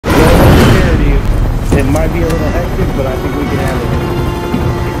It might be a little hectic, but I think we can handle it.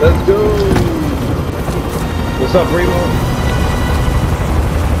 Let's go. What's up, Remo?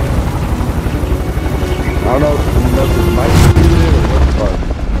 I don't know if this might be it or what the fuck.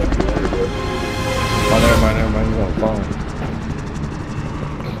 Oh, never mind, he's on the phone.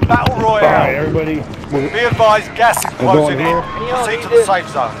 Battle Royale. Alright, everybody. Be advised, gas is closing in. Proceed to the safe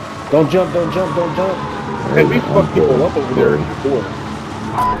zone. Don't jump, don't jump, don't jump. Hey, we fucked people up over there before.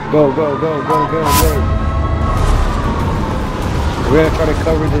 Go, go, go, go, go, go. We're gonna try to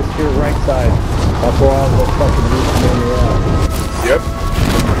cover this here right side. That's where all the fucking roots are at. Yep.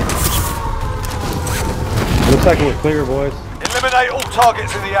 Looks like we're clear, boys. Eliminate all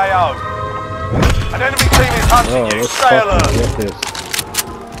targets in the AO. An enemy team is hunting you. Let's Stay alert. get this.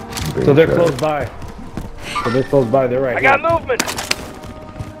 So they're close by. They're right I here. got movement.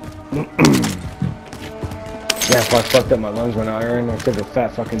 Yeah, if I fucked up my lungs when I iron, I took a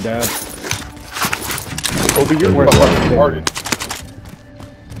fat fucking dab. Oh, but you're fucking retarded.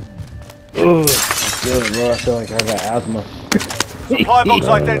 Ugh, good, bro. I feel like I got asthma. Supply box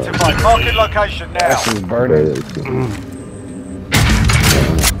identified. Marking location now. This is burning.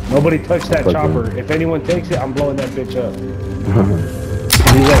 Nobody touch that chopper. If anyone takes it, I'm blowing that bitch up.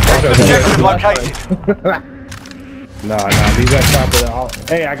 Objective located. Nah, leave that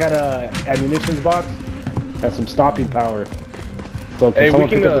chopper. Hey, I got a ammunitions box. Has some stopping power. So can someone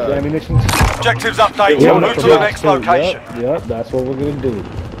pick up the ammunitions? Objectives updated. Move to the next location. Yep, that's what we're gonna do.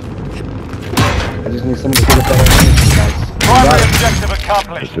 I just need someone to pick up that ammunition box. Primary objective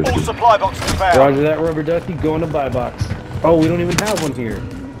accomplished. All supply boxes found. Roger that, rubber ducky. Go in the buy box. Oh, we don't even have one here.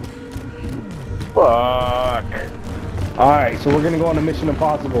 Fuck. Alright, so we're gonna go on a Mission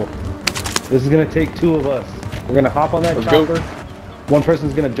Impossible. This is gonna take 2 of us. We're gonna hop on that chopper. One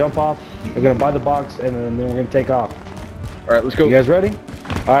person's gonna jump off. We're gonna buy the box, and then we're gonna take off. Alright, let's go. You guys ready?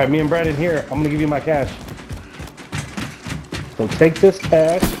 Alright, me and Brandon here. I'm gonna give you my cash. So take this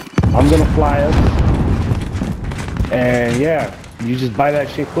cash. I'm gonna fly us. And yeah, you just buy that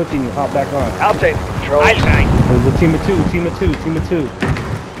shit quick and you hop back on. I'll take control. There's a team of 2, team of 2, team of 2.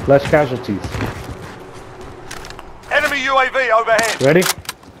 Less casualties. Enemy UAV overhead. Ready?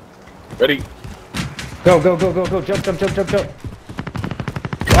 Ready. Go, go, go, go, go. Jump, jump, jump, jump, jump.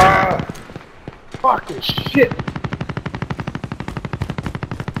 Ah! Fucking shit!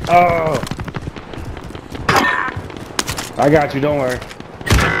 Oh! I got you, don't worry.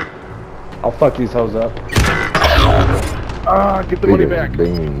 I'll fuck these hoes up. Ah, get the money back.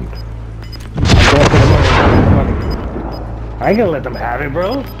 I ain't gonna let them have it,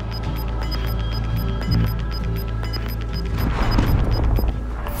 bro.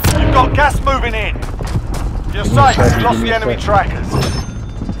 You've got gas moving in. You're safe. You've lost the enemy trackers.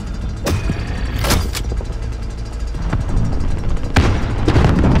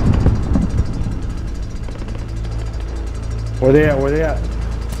 Where they at? Where they at?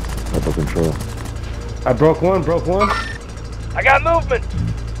 Upper control. I broke one, I got movement.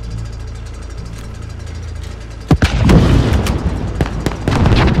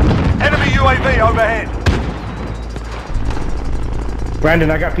 Enemy UAV overhead. Brandon,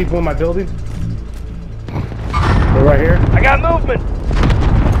 I got people in my building. They're right here. I got movement.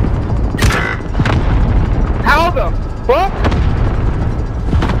 How the fuck?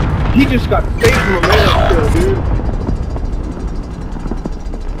 He just got saved from a melee kill, dude.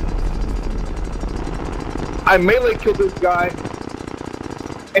 I melee killed this guy,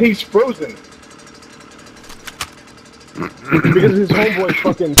 and he's frozen. Because his homeboy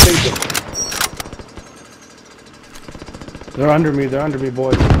fucking saved him. They're under me,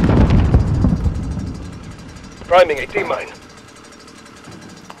 boys. Priming a T-mine.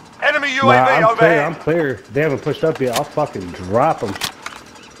 Enemy UAV I'm overhead. clear. They haven't pushed up yet. I'll fucking drop them.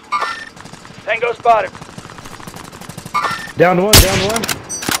 Tango spotted. Down one, down one.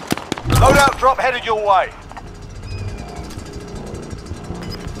 Loadout drop headed your way.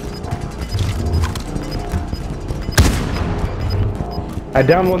 I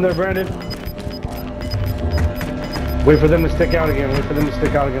downed one there, Brandon. Wait for them to stick out again. I'll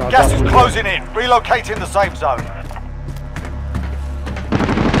Gas drop is them closing in. Relocating the safe zone.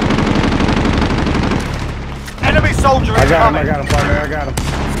 Enemy soldier I got incoming. him, partner. I got him.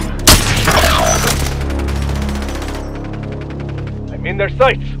 I'm in their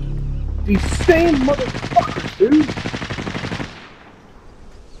sights. These same motherfuckers, dude.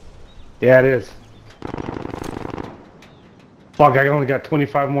 Yeah, it is. Fuck, I only got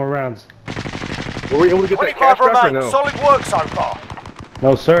 25 more rounds. Were we able to get that 25 cash back or remain. no? Solid work so far.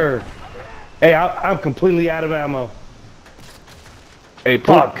 No, sir. Hey, I'm completely out of ammo. Hey,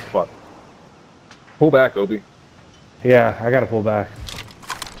 Fuck. Pull back, Obi. Yeah, I gotta pull back.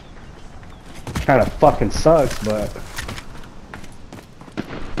 Kind of fucking sucks, but.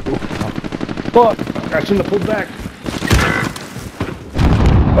 Fuck! I shouldn't have pulled back.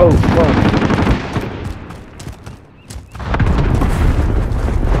 Oh fuck!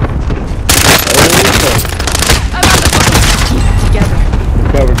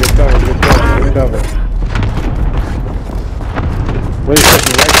 Good cover, good cover. Wait a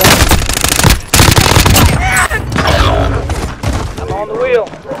second, right I'm on the wheel.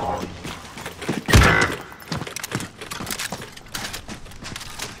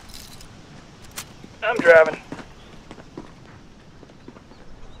 I'm driving.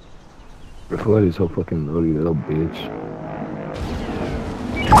 Why is so fucking loaded, little bitch?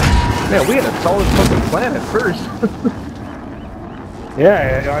 Man, we had a solid fucking plan at first.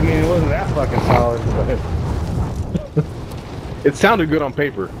 Yeah, I mean, it wasn't that fucking solid, but... It sounded good on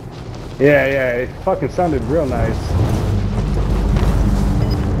paper. Yeah, it fucking sounded real nice.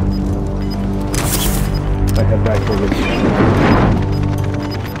 I head back to this.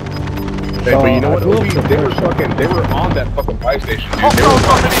 Hey, but you know what, Obi? They were on that fucking buy station, dude. They were Hostiles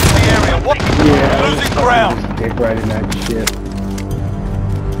dropping into the area. What? Yeah, Losing ground. Dick right in that shit.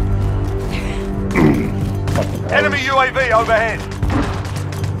 Enemy UAV overhead.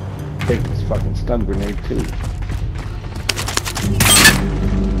 Take this fucking stun grenade too.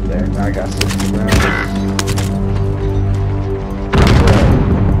 There, now I got 60 rounds.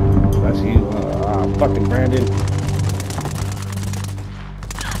 That's you, fucking Brandon.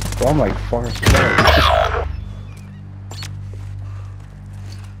 Well, I'm like far as fuck.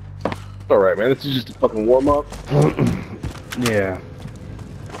 alright, man. This is just a fucking warm up. Yeah.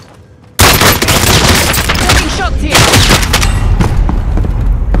 Taking shots here.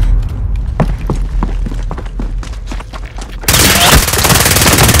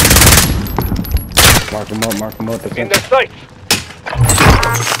 Mark him up. In the sight.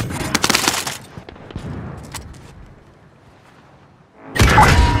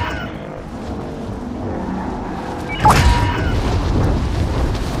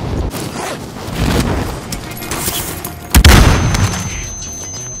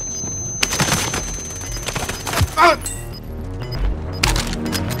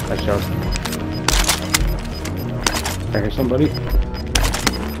 Nice shot. I hear somebody.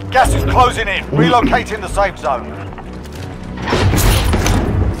 Gas is closing in. Relocating the safe zone.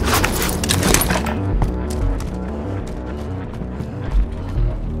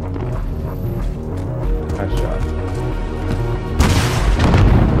 Nice shot.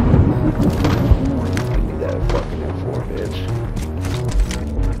 Give me that fucking M4, bitch.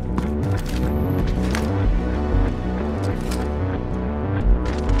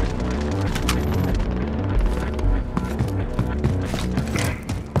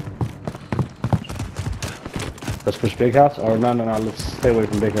 Let's push big house? Or no, let's stay away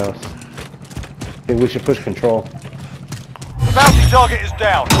from big house. I think we should push control. The bounty target is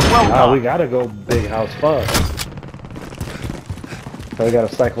down. Well done. We gotta go big house first. So we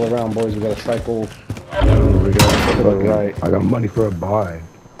gotta cycle around, boys. We gotta cycle to the right. I got money for a buy.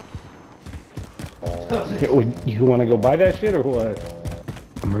 You wanna go buy that shit or what?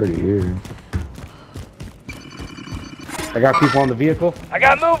 I'm already here. I got people on the vehicle. I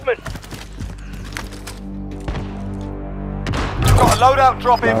got movement. Got a loadout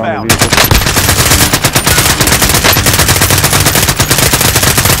drop Not on the inbound. vehicle.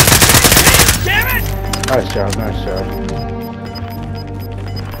 Damn it! Nice job.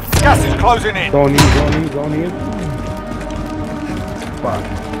 Gas is closing in. Going in. Fuck.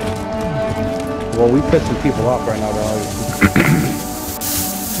 Well, we pissing people off right now, dog.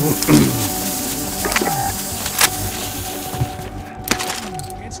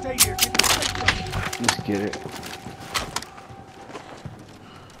 Can't stay here. Let's get it.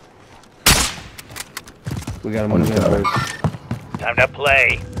 We got him on the boys. Time to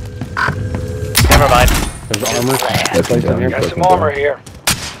play. Never mind. There's armor. That's Place down here. Got some armor here.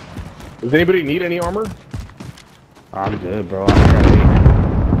 Does anybody need any armor? I'm good, bro. I'm ready.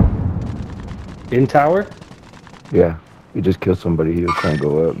 In tower? Yeah. He just killed somebody. He was trying to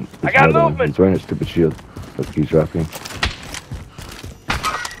go up. I got Another one. movement. He's wearing a stupid shield. Look, he's dropping.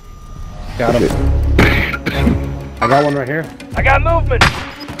 Got him. I got one right here. I got movement.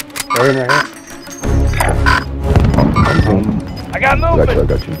 Right here. I got I movement.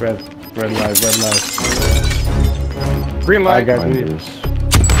 got you. Red light. Green light. Guys, Mine we is.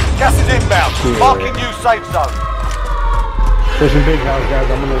 Gas is inbound. Marking new safe zone. pushing big house, guys.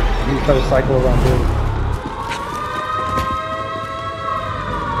 I'm gonna try to cycle around big.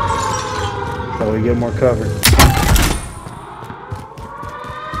 So we get more cover.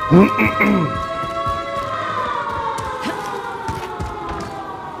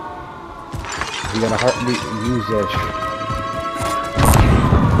 You gotta use that shit.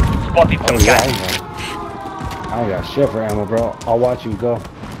 Spotted Oh, some yeah, gas. I ain't got shit for ammo, bro. I'll watch you go.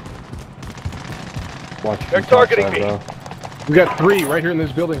 Watch you They're from top targeting side, me. bro. We got 3 right here in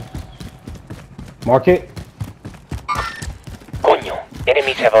this building. Mark it. Coño,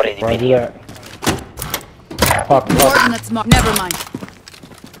 enemies have already Roger been here. that. Pop, pop. Coordinates marked. Never mind.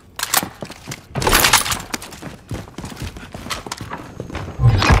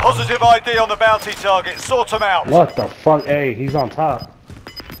 Positive ID on the bounty target. Sort them out. What the fuck? Hey, he's on top.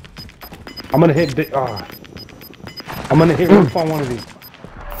 I'm gonna hit I'm gonna hit roof on one of these.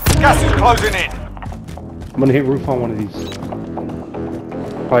 Gas is closing in. I'm gonna hit roof on one of these.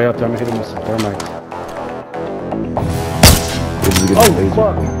 Probably up there. I'm gonna hit him with some thermite. Oh,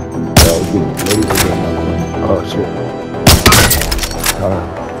 fuck. Oh shit.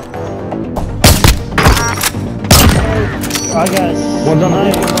 I got one's on the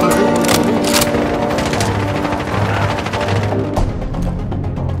roof.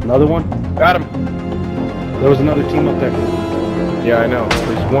 Another one? Got him. There was another team up there. Yeah, I know.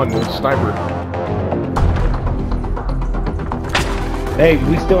 There's one. There's a sniper. Hey,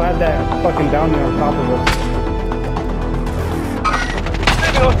 we still have that fucking down there on top of us.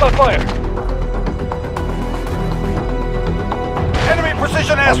 Taking hostile fire. Enemy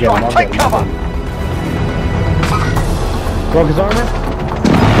precision I'll get him, airstrike. I'll Take get him. cover. Broke his armor?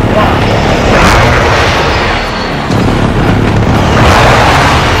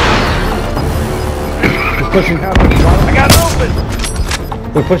 We're pushing half of the bottom. I got movement.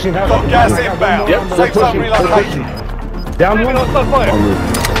 We're pushing half Got of gas the bottom. inbound. Yep, Safe we're zone pushing. relocation. Down Taking one. hostile fire.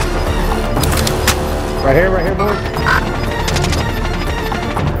 Right here, boys.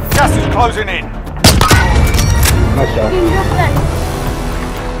 Gas is closing in. Nice shot.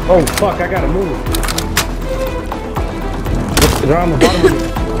 Oh, fuck, I gotta move. They're on the bottom of it.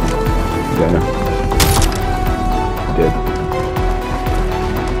 Yeah. Dead.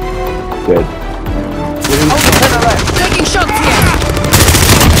 Dead. Taking shots here.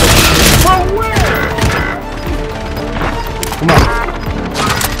 Come on.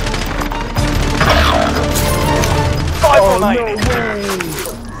 5 remaining.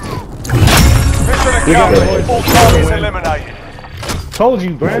 Mission accomplished. All targets eliminated. Told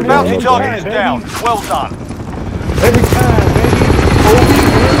you, Brandon. Bounty Look target bad, is baby. down. Well done.